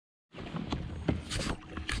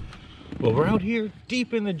Well, we're out here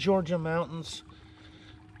deep in the Georgia mountains,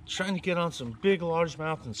 trying to get on some big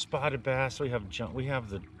largemouth and spotted bass. We have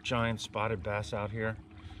the giant spotted bass out here.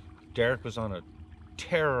 Derek was on a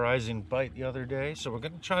terrorizing bite the other day, so we're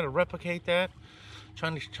going to try to replicate that.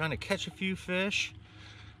 Trying to catch a few fish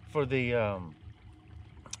for the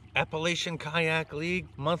Appalachian Kayak League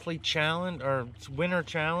monthly challenge or winter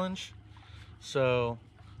challenge. So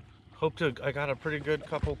I got a pretty good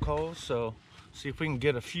couple calls, so see if we can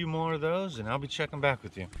get a few more of those, and I'll be checking back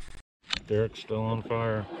with you. Derek's still on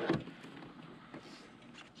fire.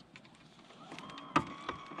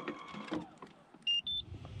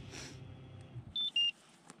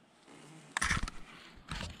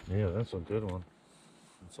 Yeah, that's a good one.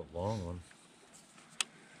 It's a long one.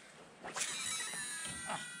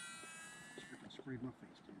 Freaking sprayed my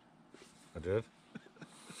face, dude. I did?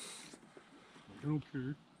 I don't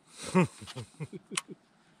care.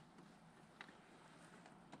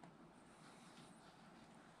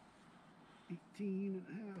 18 and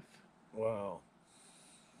a half. Wow.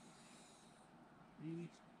 Maybe.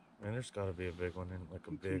 Man, there's got to be a big one in, like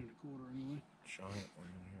a 18 big and a quarter anyway. giant one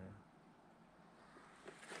in here.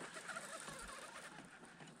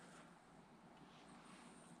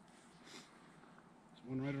 There's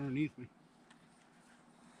one right underneath me.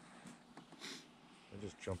 They're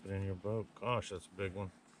just jumping in your boat. Gosh, that's a big one.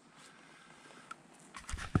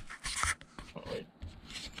 Oh, wait.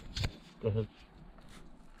 Go ahead.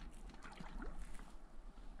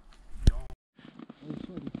 All of a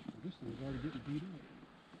sudden, this thing's already getting beat up.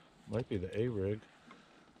 Might be the A-rig.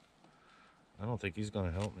 I don't think he's going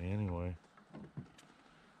to help me anyway.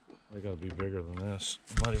 They got to be bigger than this.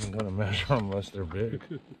 I'm not even going to measure them unless they're big.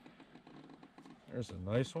 There's a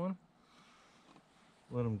nice one.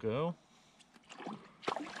 Let him go.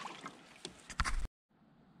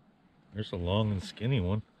 There's a long and skinny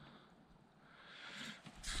one.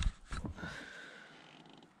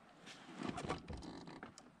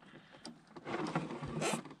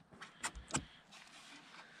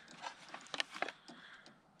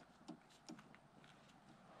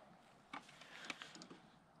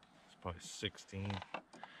 It's probably 16.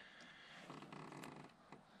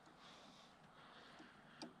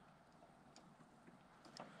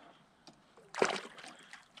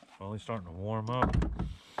 Finally starting to warm up.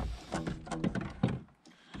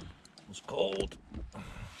 It's cold.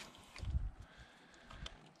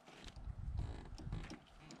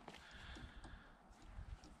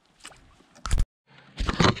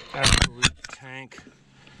 Absolute tank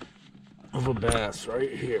of a bass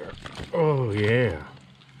right here. Oh yeah.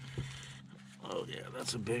 Oh yeah,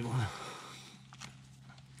 that's a big one.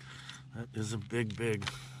 That is a big.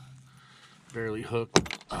 Barely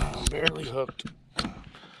hooked. Barely hooked.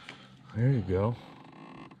 There you go.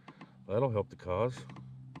 That'll help the cause.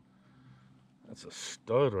 That's a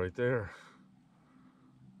stud right there.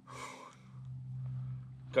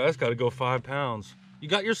 Guy's got to go 5 pounds. You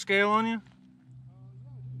got your scale on you?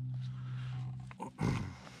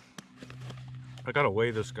 I gotta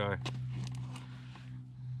weigh this guy.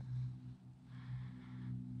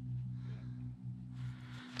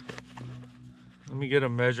 Let me get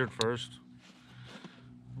him measured first.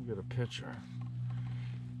 Let me get a picture.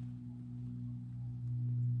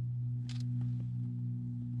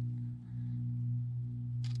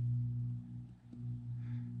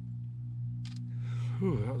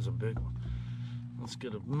 Ooh, that was a big one. Let's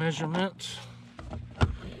get a measurement.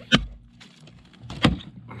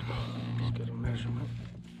 Let's get a measurement.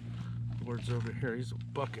 Board's over here. He's a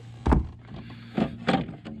bucket.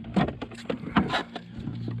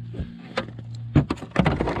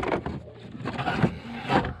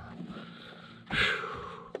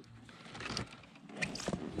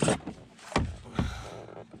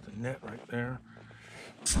 The net right there.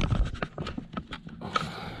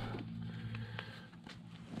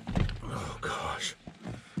 Oh gosh.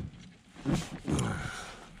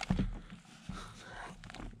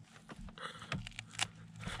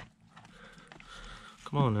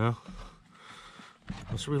 Come on now.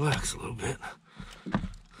 Let's relax a little bit.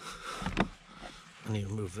 I need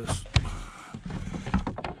to move this.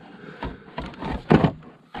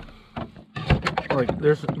 Like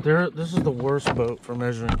this is the worst boat for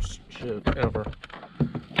measuring shit ever.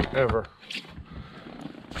 Ever.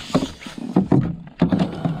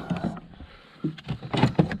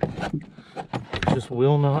 It just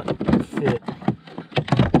will not fit.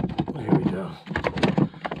 There we go.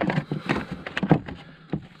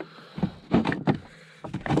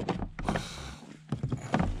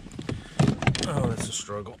 Oh, that's a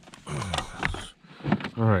struggle.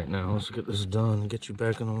 All right, now let's get this done and get you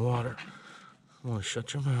back in the water. I want to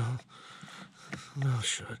shut your mouth. Mouth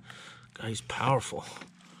shut. Guy's powerful.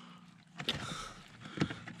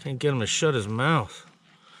 Can't get him to shut his mouth.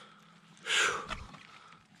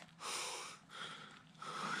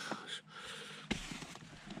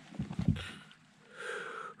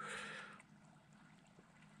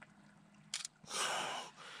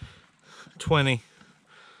 20.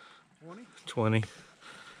 20? 20.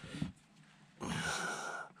 What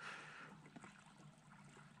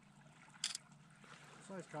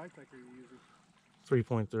size Tri-Tech are you using?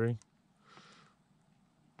 3.3.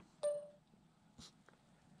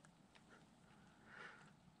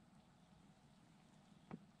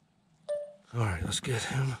 All right, let's get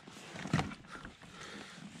him. I'm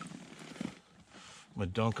gonna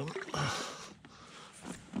dunk him.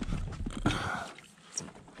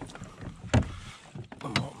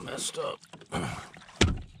 I'm all messed up.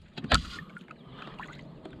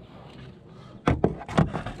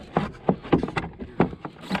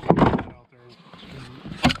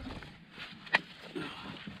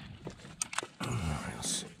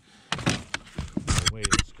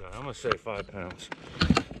 I'm gonna say 5 pounds.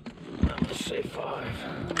 I'm gonna say 5.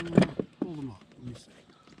 Hold them up. Let me see.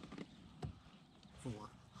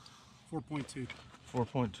 4. 4.2.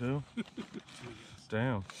 4.2?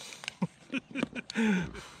 Damn.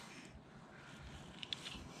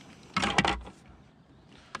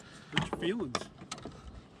 What's your feelings?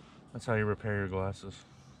 That's how you repair your glasses.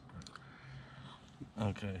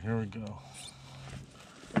 Okay, here we go.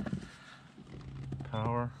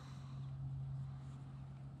 Power.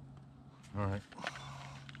 All right.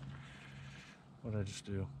 What did I just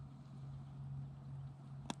do?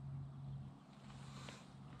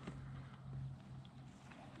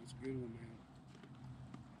 That's a good one,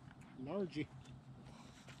 man. Largy.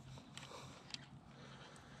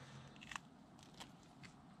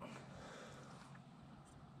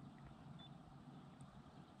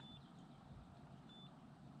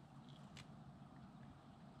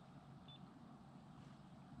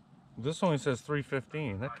 This only says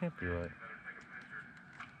 315. That can't be right.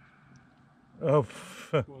 Oh.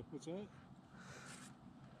 What's that?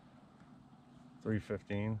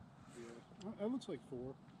 315. Yeah. That looks like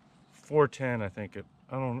 4. 410, I think it.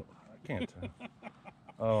 I don't. I can't tell.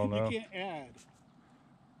 Oh no. You can't add.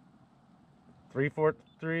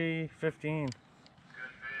 315.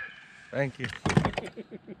 Thank you.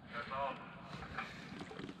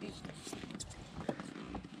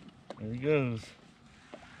 There he goes.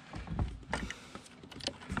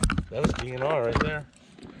 That was DNR right there.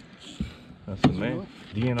 That's the main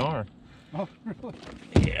DNR. Oh, really?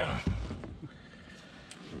 Yeah.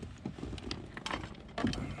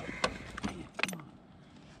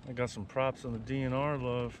 I got some props on the DNR,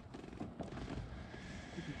 love.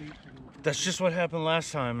 That's just what happened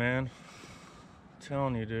last time, man. I'm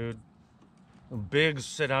telling you, dude. The bigs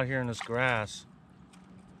sit out here in this grass.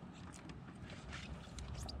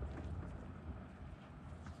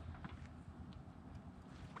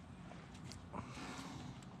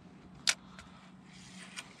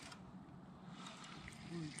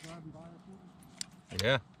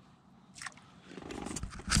 Yeah.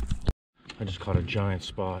 I just caught a giant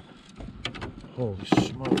spot. Holy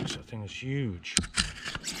smokes, that thing is huge.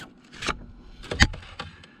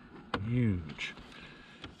 Huge.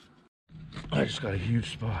 I just got a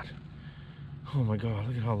huge spot. Oh my god,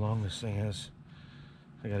 look at how long this thing is.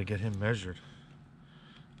 I gotta get him measured.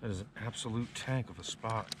 That is an absolute tank of a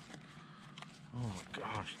spot. Oh my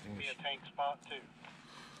gosh. It'll be a tank spot too.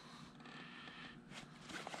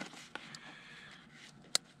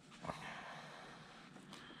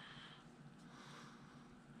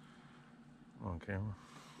 On camera.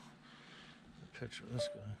 A picture of this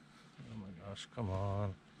guy. Oh my gosh, come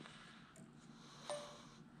on.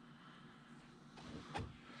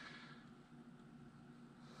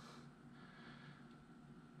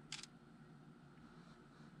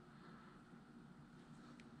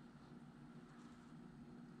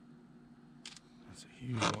 That's a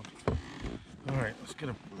huge one. Alright, let's get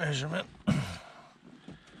a measurement. I'll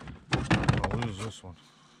lose this one.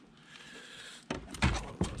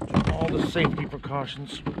 All the safety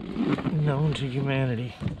precautions known to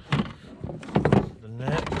humanity. The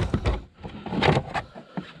net.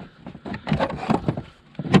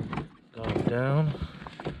 Got him down.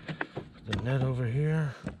 Put the net over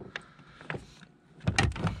here.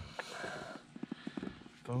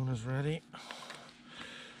 Phone is ready.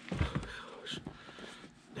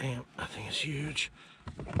 Damn, that thing is huge.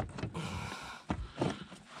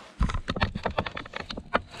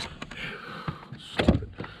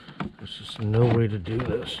 There's just no way to do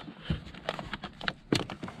this.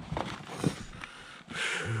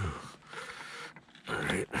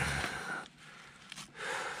 Alright.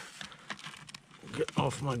 Get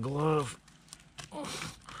off my glove.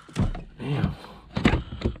 Damn.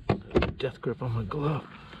 Death grip on my glove.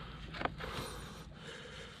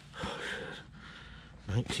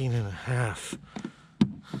 19 and a half.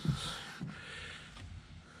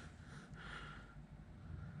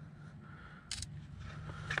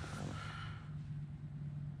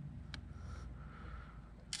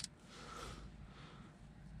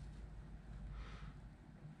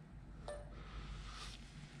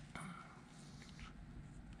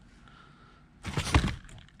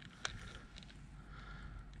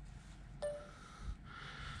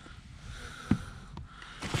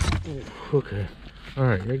 Okay.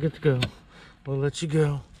 Alright, you're good to go. We'll let you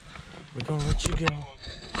go. We're gonna let you go.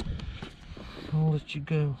 I'll let you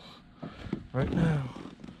go. Right now.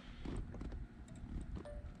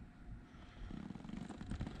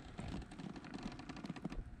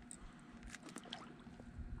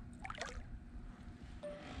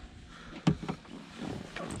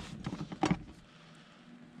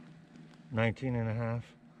 $19 and a half.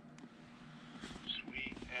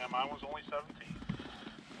 Sweet. Yeah, mine was only 17.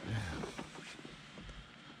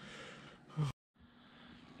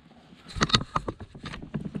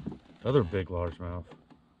 Other big largemouth.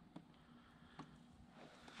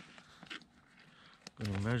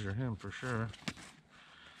 Gonna measure him for sure.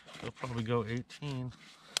 He'll probably go 18.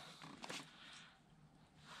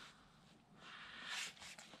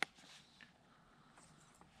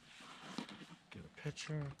 Get a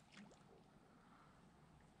picture.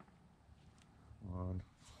 Come on.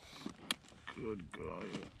 Good guy.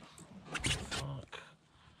 Fuck.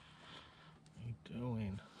 What are you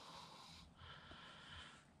doing?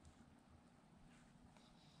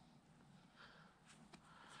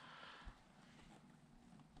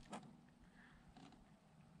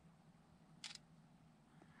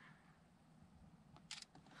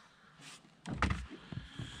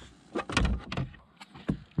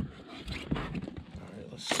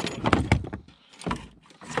 Alright, let's see.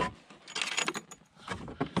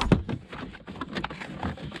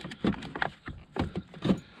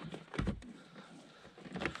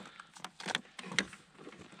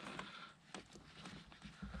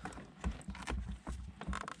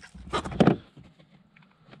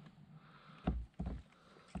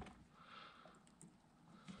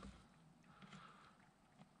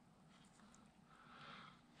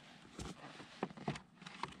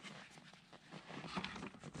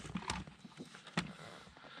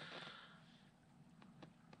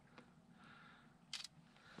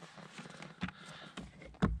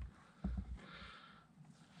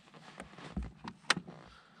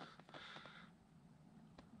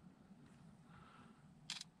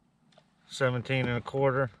 $17 and a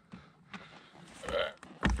quarter.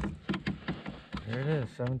 There it is,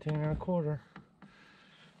 17 and a quarter.